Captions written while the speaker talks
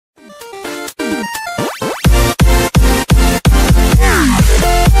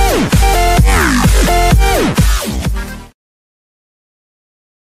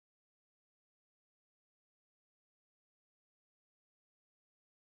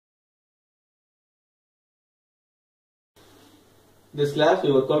This class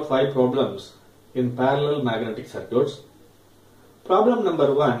we work out 5 problems in parallel magnetic circuits. Problem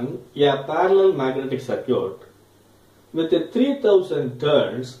number 1, a parallel magnetic circuit with 3000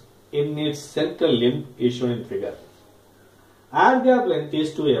 turns in its central limb is shown in figure. Air gap length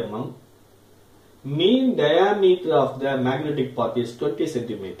is 2 mm. Mean diameter of the magnetic path is 20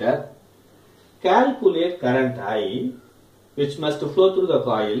 cm. Calculate current I which must flow through the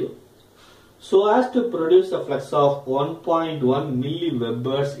coil so as to produce a flux of 1.1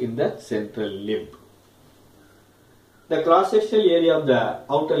 milliwebers in the central limb. The cross-sectional area of the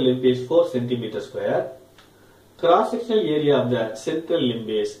outer limb is 4 cm square. Cross-sectional area of the central limb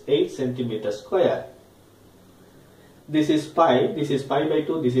is 8 cm square. This is pi by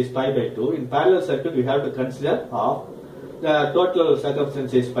 2, this is pi by 2. In parallel circuit we have to consider half. The total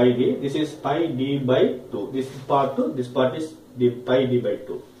circumference is pi d. This is pi d by 2. This is part 2, this part is pi d by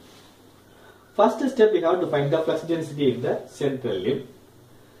 2. First step we have to find the flux density in the central limb.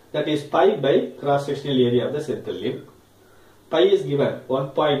 That is pi by cross-sectional area of the central limb. Pi is given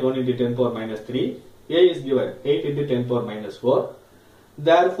 1.1 into 10 power minus 3. A is given 8 into 10 power minus 4.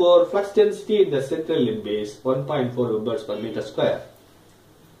 Therefore, flux density in the central limb is 1.4 webers per meter square.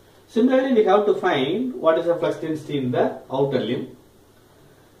 Similarly, we have to find what is the flux density in the outer limb.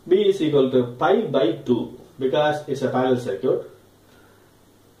 B is equal to pi by 2 because it's a parallel circuit.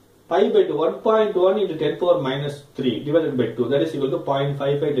 Pi by 2, 1.1 into 10 power minus 3 divided by 2, that is equal to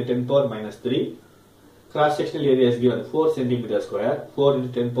 0.55 into 10 power minus 3. Cross-sectional area is given 4 cm square, 4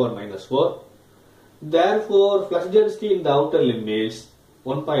 into 10 power minus 4. Therefore, flux density in the outer limb is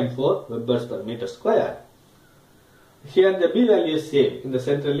 1.4 webers per meter square. Here the B value is same in the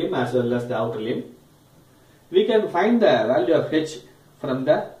central limb as well as the outer limb. We can find the value of H from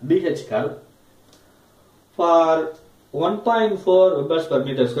the BH curve. For 1.4 webers per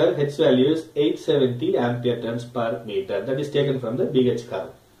meter square, H value is 870 ampere turns per meter. That is taken from the BH curve.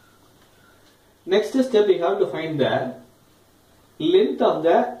 Next step we have to find the length of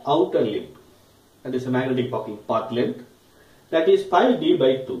the outer limb. That is the magnetic path length. That is pi d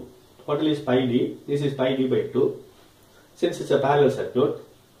by 2. Total is pi d. This is pi d by 2. Since it's a parallel circuit.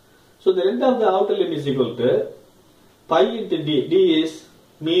 So the length of the outer limb is equal to pi into d. D is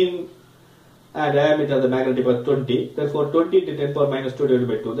mean diameter of the magnetic path 20. Therefore 20 into 10 power minus 2 divided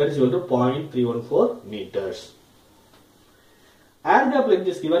by 2. That is equal to 0.314 meters. Air gap length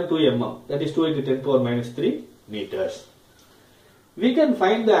is given 2 mm. That is 2 into 10 power minus 3 meters. We can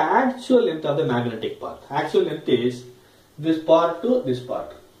find the actual length of the magnetic path. Actual length is this part to this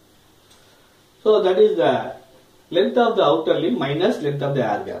part. So that is the length of the outer limb minus length of the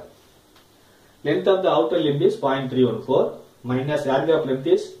air gap. Length of the outer limb is 0.314 minus air gap length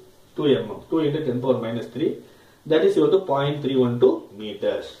is 2 mm. 2 into 10 power minus 3. That is equal to 0.312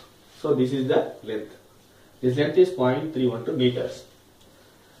 meters. So this is the length. This length is 0.312 meters.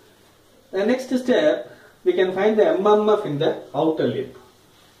 The next step, we can find the MMF in the outer limb.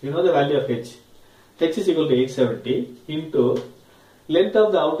 You know the value of H. H is equal to 870 into length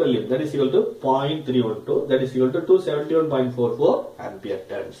of the outer limb, that is equal to 0.312, that is equal to 271.44 ampere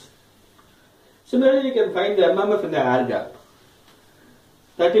turns. Similarly, we can find the MMF in the air gap.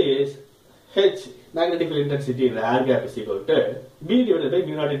 That is H, magnetic field intensity in the air gap is equal to B divided by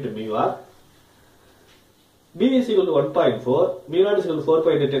mu naught into mu r. B is equal to 1.4, mu naught is equal to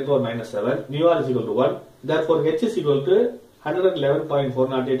 4.10 power minus 7, mu r is equal to 1. Therefore, H is equal to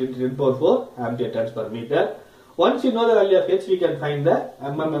 111.408 into 10 power 4 ampere turns per meter. Once you know the value of H, we can find the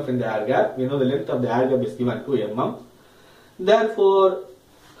MMF in the air gap. We know the length of the air gap is given 2 mm. Therefore,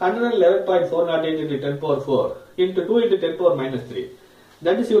 111.408 into 10 power 4 into 2 into 10 power minus 3.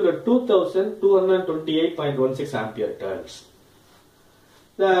 That is equal to 2228.16 ampere turns.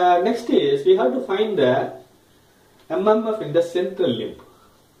 The next is, we have to find the MMF in the central limb.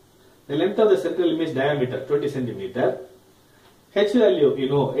 The length of the central limb is diameter 20 cm. H value you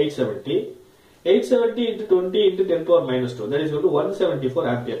know 870. 870 into 20 into 10 power minus 2. That is equal to 174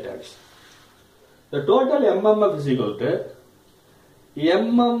 ampere turns. The total MMF is equal to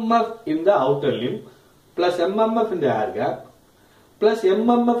MMF in the outer limb plus MMF in the air gap plus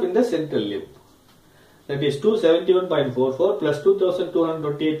MMF in the central limb. That is 271.44 plus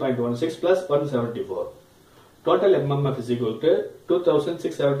 2228.16 plus 174. Total MMF is equal to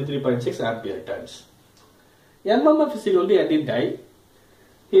 2673.6 ampere turns. MMF is equal to N into I.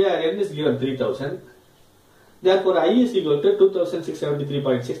 Here N is given 3000. Therefore I is equal to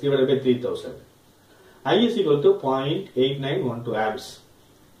 2673.6 divided by 3000. I is equal to 0.8912 amps.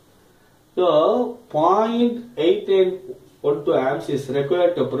 So 0.8912 amps is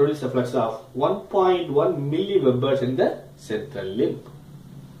required to produce a flux of 1.1 milliwebers in the central limb.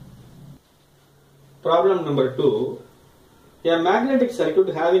 Problem number 2. A magnetic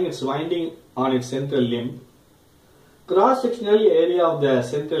circuit having its winding on its central limb. Cross-sectional area of the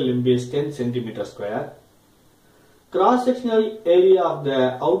central limb is 10 cm square. Cross-sectional area of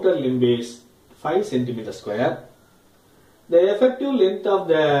the outer limb is 5 cm square. The effective length of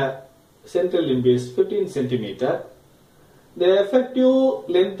the central limb is 15 cm. The effective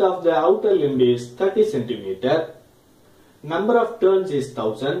length of the outer limb is 30 cm. Number of turns is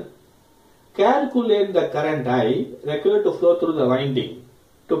 1000. Calculate the current I required to flow through the winding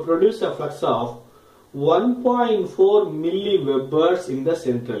to produce a flux of 1.4 milliwebers in the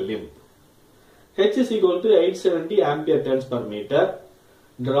central limb. H is equal to 870 ampere turns per meter.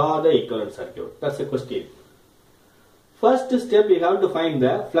 Draw the equivalent circuit. That's the question. First step, we have to find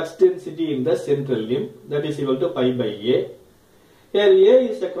the flux density in the central limb, that is equal to pi by A. Here A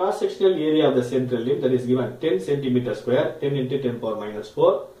is the cross-sectional area of the central limb, that is given 10 cm square, 10 into 10 power minus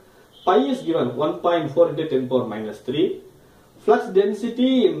 4. Pi is given 1.4 into 10 power minus 3. Flux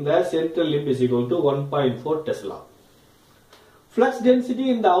density in the central limb is equal to 1.4 Tesla. Flux density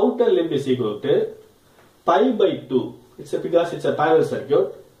in the outer limb is equal to pi by 2. Because it's a parallel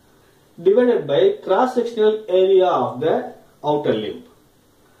circuit, divided by cross-sectional area of the outer limb.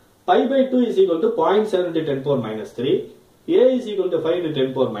 Pi by 2 is equal to 0.7 into 10 power minus 3. A is equal to 5 into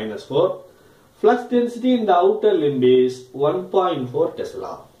 10 power minus 4. Flux density in the outer limb is 1.4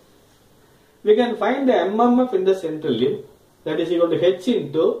 Tesla. We can find the MMF in the central limb, that is equal to H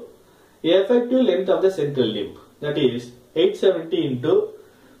into effective length of the central limb, that is 870 into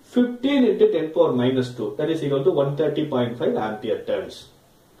 15 into 10 power minus 2, that is equal to 130.5 ampere turns.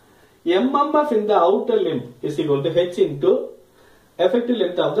 MMF in the outer limb is equal to H into effective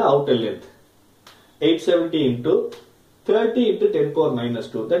length of the outer length, 870 into 30 into 10 power minus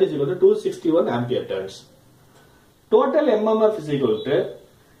 2, that is equal to 261 ampere turns. Total MMF is equal to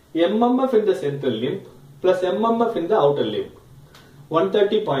MMF in the central limb plus MMF in the outer limb,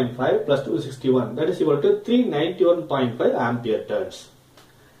 130.5 plus 261, that is equal to 391.5 ampere turns.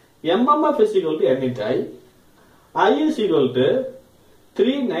 MMF is equal to N into I is equal to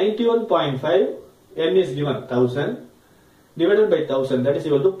 391.5, N is given 1000, divided by 1000, that is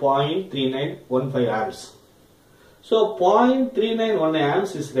equal to 0.3915 amps. So 0.391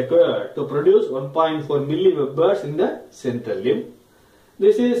 amps is required to produce 1.4 milliwebers in the central limb.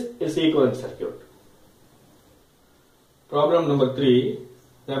 This is a equivalent circuit. Problem number 3.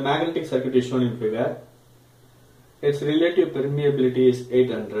 The magnetic circuit is shown in figure. Its relative permeability is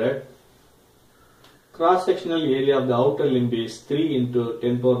 800. Cross-sectional area of the outer limb is 3 into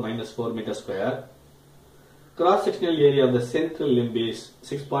 10 power minus 4 meter square. Cross-sectional area of the central limb is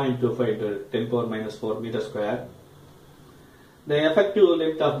 6.25 into 10 power minus 4 meter square. The effective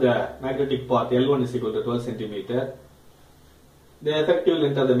length of the magnetic path L1 is equal to 12 centimeter. The effective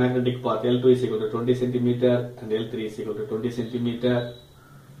length of the magnetic path L2 is equal to 20 centimeter and L3 is equal to 20 centimeter.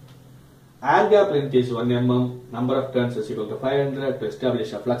 Air gap length is 1 mm. Number of turns is equal to 500 to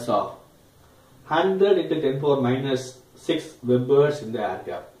establish a flux of 100 into 10 power minus 6 webers in the air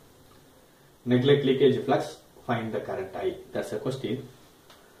gap. Neglect leakage flux, find the current I. That's the question.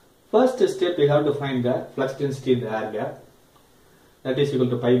 First step, we have to find the flux density in the air gap. That is equal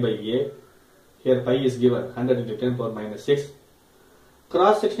to pi by A. Here pi is given 100 into 10 power minus 6.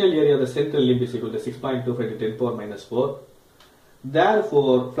 Cross-sectional area of the central limb is equal to 6.25 into 10 power minus 4.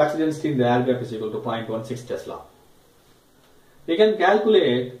 Therefore, flux density in the air gap is equal to 0.16 Tesla. We can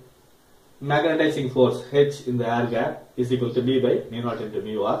calculate magnetizing force H in the air gap is equal to B by mu naught into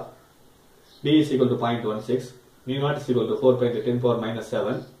mu R. B is equal to 0.16. Mu naught is equal to 4 pi into 10 power minus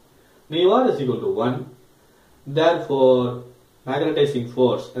 7. Mu R is equal to 1. Therefore, magnetizing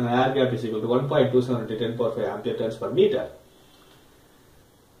force in the air gap is equal to 1.27 into 10 power 5 ampere turns per meter.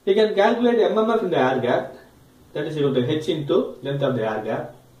 We can calculate MMF in the air gap, that is equal to H into length of the air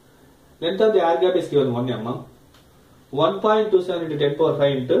gap. Length of the air gap is given 1 mm. 1.27 into 10 power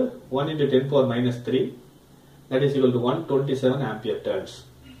 5 into 1 into 10 power minus 3, that is equal to 127 ampere turns.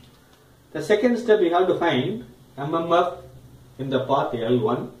 The second step, we have to find MMF in the path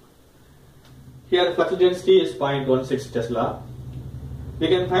L1. Here flux density is 0.16 Tesla. We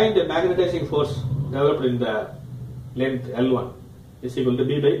can find the magnetizing force developed in the length L1 is equal to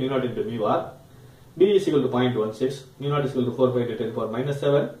B by mu naught into mu R. B is equal to 0.16. Mu naught is equal to 4 pi into 10 power minus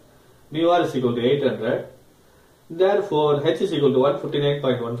 7. Mu R is equal to 800. Therefore, H is equal to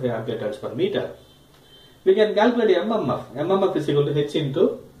 159.15 ampere turns per meter. We can calculate MMF. MMF is equal to H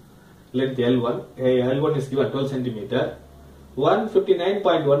into length L1. L1 is given 12 centimeter.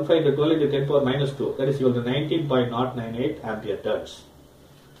 159.15 into 12 into 10 power minus 2, that is equal to 19.098 ampere turns.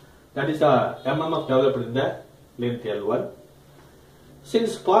 That is the MMF developed in the length L1.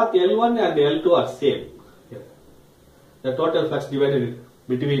 Since path L1 and L2 are same, the total flux divided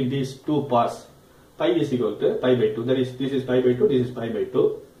between these two paths, pi is equal to pi by 2. That is, this is pi by 2, this is pi by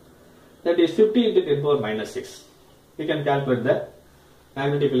 2. That is 50 into 10 power minus 6. We can calculate the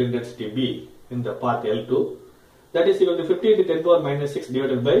magnetic field intensity B in the path L2. That is equal to 50 into 10 power minus 6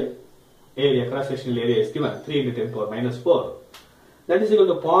 divided by area, cross-sectional area is given 3 into 10 power minus 4. That is equal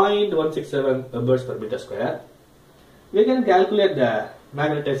to 0.167 Webbers per meter square. We can calculate the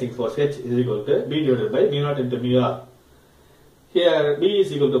magnetizing force H is equal to B divided by mu naught into mu R. Here B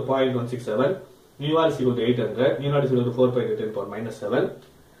is equal to 0.167, mu R is equal to 800, mu naught is equal to 4.10 power minus 7.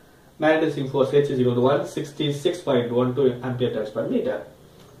 Magnetizing force H is equal to 166.12 ampere turns per meter.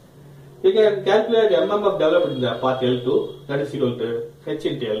 We can calculate MMF developed in the path L2, that is equal to H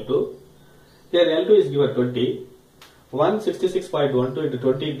into L2. Here L2 is given 20. 166.12 into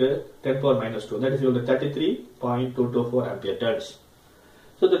 20 into 10 power minus 2, that is equal to 33.224 ampere turns.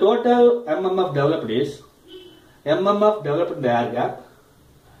 So the total MMF developed is MMF developed in the air gap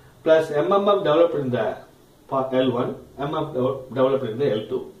plus MMF developed in the path L1, MMF developed in the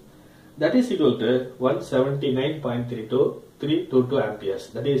L2. That is equal to 179.322 amperes.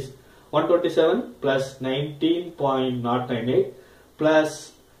 That is 127 plus 19.098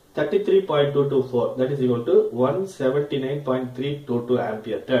 plus 33.224, that is equal to 179.322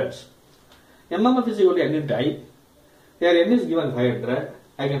 ampere turns. MMF is equal to N into I. Here N is given 500.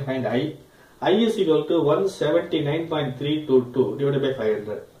 I can find I. I is equal to 179.322 divided by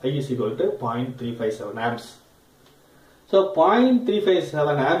 500. I is equal to 0.357 amps. So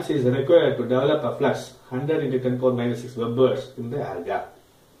 0.357 amps is required to develop a flux 100 into 10 power minus 6 Webbers in the air gap.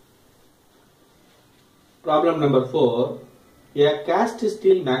 Problem number 4. A cast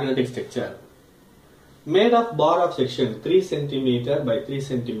steel magnetic structure made of bar of section 3 cm by 3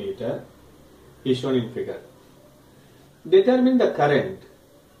 cm is shown in figure. Determine the current,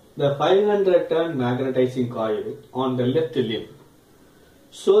 the 500 turn magnetizing coil on the left limb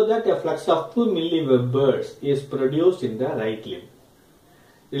so that a flux of 2 milliwebbers is produced in the right limb.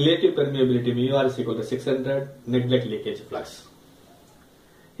 Relative permeability mu R is equal to 600, neglect leakage flux.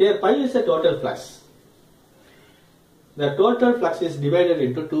 Here pi is the total flux. The total flux is divided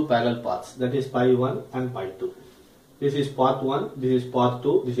into two parallel paths, that is pi 1 and pi 2. This is path 1, this is path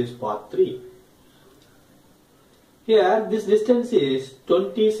 2, this is path 3. Here this distance is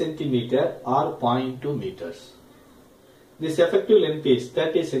 20 centimeter or 0.2 meters. This effective length is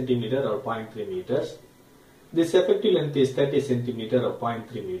 30 centimeter or 0.3 meters. This effective length is 30 centimeter or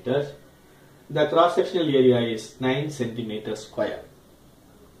 0.3 meters. The cross-sectional area is 9 centimeters square.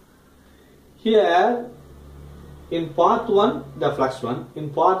 Here in path 1 the flux 1, in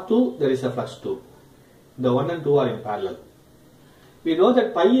path 2 there is a flux 2. The 1 and 2 are in parallel. We know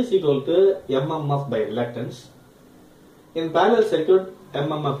that pi is equal to MMF by reluctance. In parallel circuit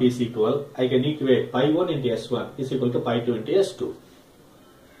MMF is equal, I can equate pi 1 into S1 is equal to pi 2 into S2.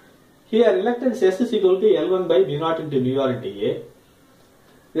 Here reluctance S is equal to L1 by mu naught into mu R into A.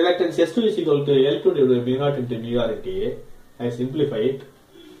 Reluctance S2 is equal to L2 divided by mu naught into mu R into A. I simplify it.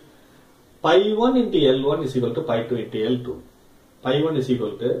 Pi 1 into L1 is equal to pi 2 into L2. Pi 1 is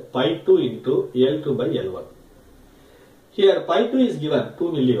equal to pi 2 into L2 by L1. Here pi 2 is given 2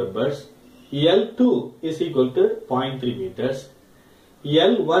 milliwebbers. L2 is equal to 0.3 meters.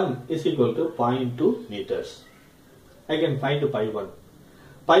 L1 is equal to 0.2 meters. I can find pi 1.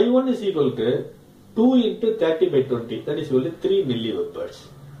 Pi 1 is equal to 2 into 30 by 20, that is equal to 3 milliwebbers.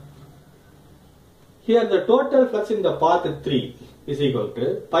 Here the total flux in the path 3 is equal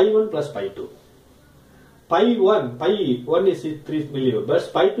to pi 1 plus pi 2. Pi 1 is 3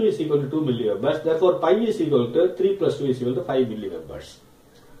 milliwebbers, pi 2 is equal to 2 milliwebbers, therefore pi is equal to 3 plus 2 is equal to 5 milliwebbers.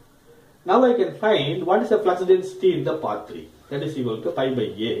 Now I can find what is the flux density in the path 3, that is equal to pi by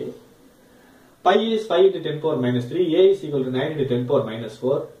A. Pi is 5 into 10 power minus 3, A is equal to 9 into 10 power minus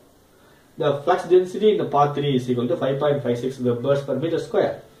 4. The flux density in the path 3 is equal to 5.56 Webbers per meter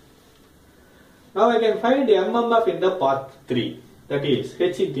square. Now I can find the MMF in the path 3, that is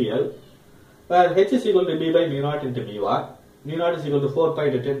H into L, where H is equal to B by mu naught into mu R. Mu naught is equal to 4 pi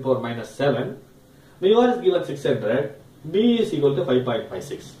to 10 power minus 7. Mu R is given 600, B is equal to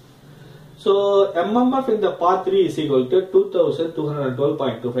 5.56. So MMF in the path 3 is equal to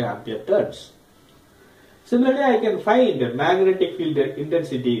 2212.25 ampere turns. Similarly, I can find magnetic field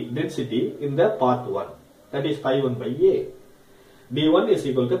density in the path 1, that is pi 1 by A. B1 is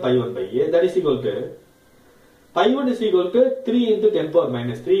equal to pi 1 by A, that is equal to pi 1 is equal to 3 into 10 power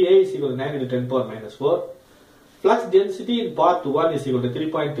minus 3, A is equal to 9 into 10 power minus 4. Flux density in path 1 is equal to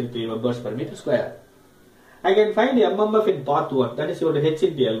 3.33 Webbers per meter square. I can find the MMF in path 1, that is equal to H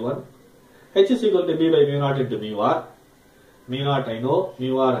into L1. H is equal to B by mu naught into mu R. Mu naught I know,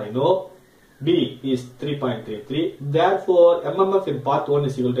 mu R I know. B is 3.33. Therefore, MMF in path 1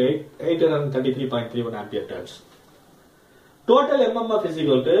 is equal to 833.31 ampere turns. Total MMF is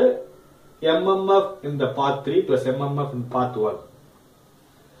equal to MMF in the path 3 plus MMF in path 1.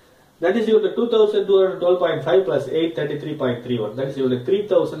 That is equal to 2212.5 plus 833.31. That is equal to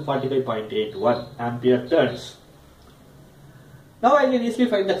 3045.81 ampere turns. Now I can easily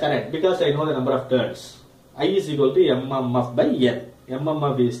find the current because I know the number of turns. I is equal to MMF by N.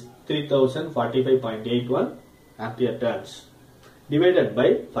 MMF is 3045.81 ampere turns divided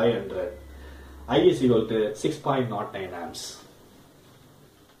by 500. I is equal to 6.09 amps.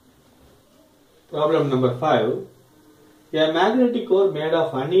 Problem number 5. A magnetic core made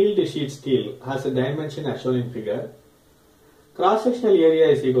of annealed sheet steel has a dimension as shown in figure. Cross-sectional area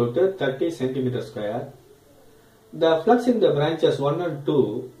is equal to 30 cm square. The flux in the branches 1 and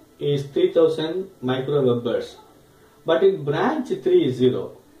 2 is 3000 microwebbers, but in branch 3 is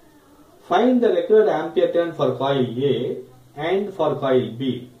 0. Find the required ampere turn for coil A and for coil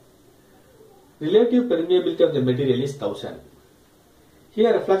B. Relative permeability of the material is 1000.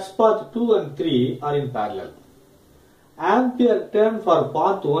 Here flux path 2 and 3 are in parallel. Ampere turn for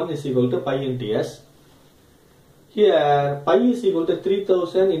path 1 is equal to pi into S. Here pi is equal to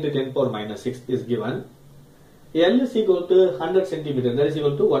 3000 into 10 power minus 6 is given. L is equal to 100 centimeter, that is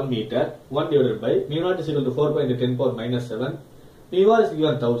equal to 1 meter. 1 divided by mu naught is equal to 4 pi into 10 power minus 7. Mu r is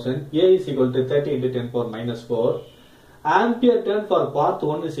given 1000. A is equal to 30 into 10 power minus 4. Ampere turn for path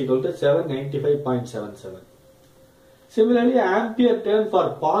 1 is equal to 795.77. Similarly, ampere turn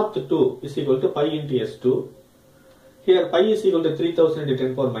for path 2 is equal to pi into S2. Here pi is equal to 3000 into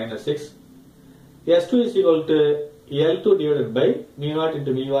 10 power minus 6. S2 is equal to L2 divided by mu naught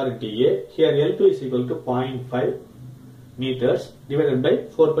into mu r into A. Here L2 is equal to 0.5 meters divided by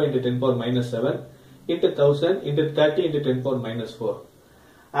 4 pi into 10 power minus 7 into 1000 into 30 into 10 power minus 4.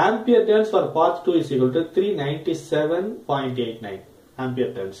 Ampere turns for path 2 is equal to 397.89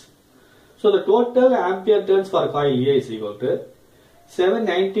 ampere turns. So the total ampere turns for coil A is equal to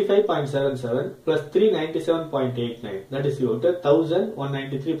 795.77 plus 397.89, that is equal to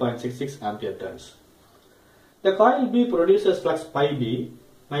 1193.66 ampere turns. The coil B produces flux pi B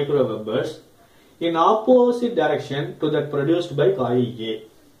microwebbers in opposite direction to that produced by coil A.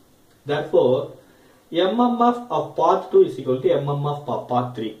 Therefore, MMF of path 2 is equal to MMF of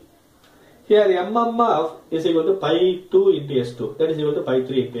path 3. Here MMF is equal to pi 2 into S2, that is equal to pi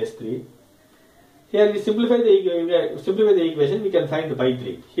 3 into S3. Here we simplify the equation, we can find pi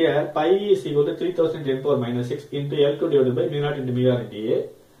 3. Here pi is equal to 3000 10 power minus 6 into L2 divided by mu naught into mu r into A.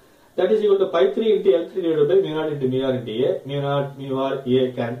 That is equal to pi 3 into L3 divided by mu naught into mu r into A. Mu naught, mu r,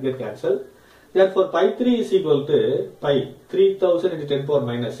 A can get cancelled. Therefore pi 3 is equal to pi 3000 into 10 power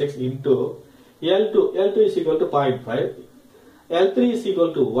minus 6 into L2. L2 is equal to 0.5. L3 is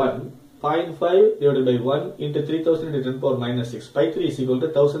equal to 1. 0.5 divided by 1 into 3000 into 10 power minus 6. Pi 3 is equal to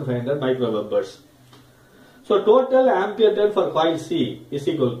 1500 microwebbers. So total ampere turn for coil C is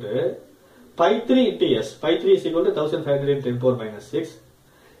equal to pi 3 into S. Pi 3 is equal to 1500 into 10 power minus 6.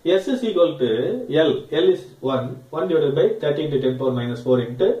 S is equal to L. L is 1. 1 divided by 30 into 10 power minus 4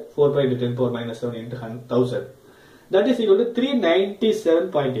 into 4 pi into 10 power minus 7 into 1000. That is equal to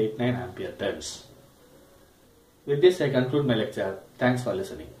 397.89 ampere turns. With this I conclude my lecture. Thanks for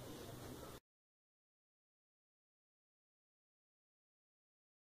listening.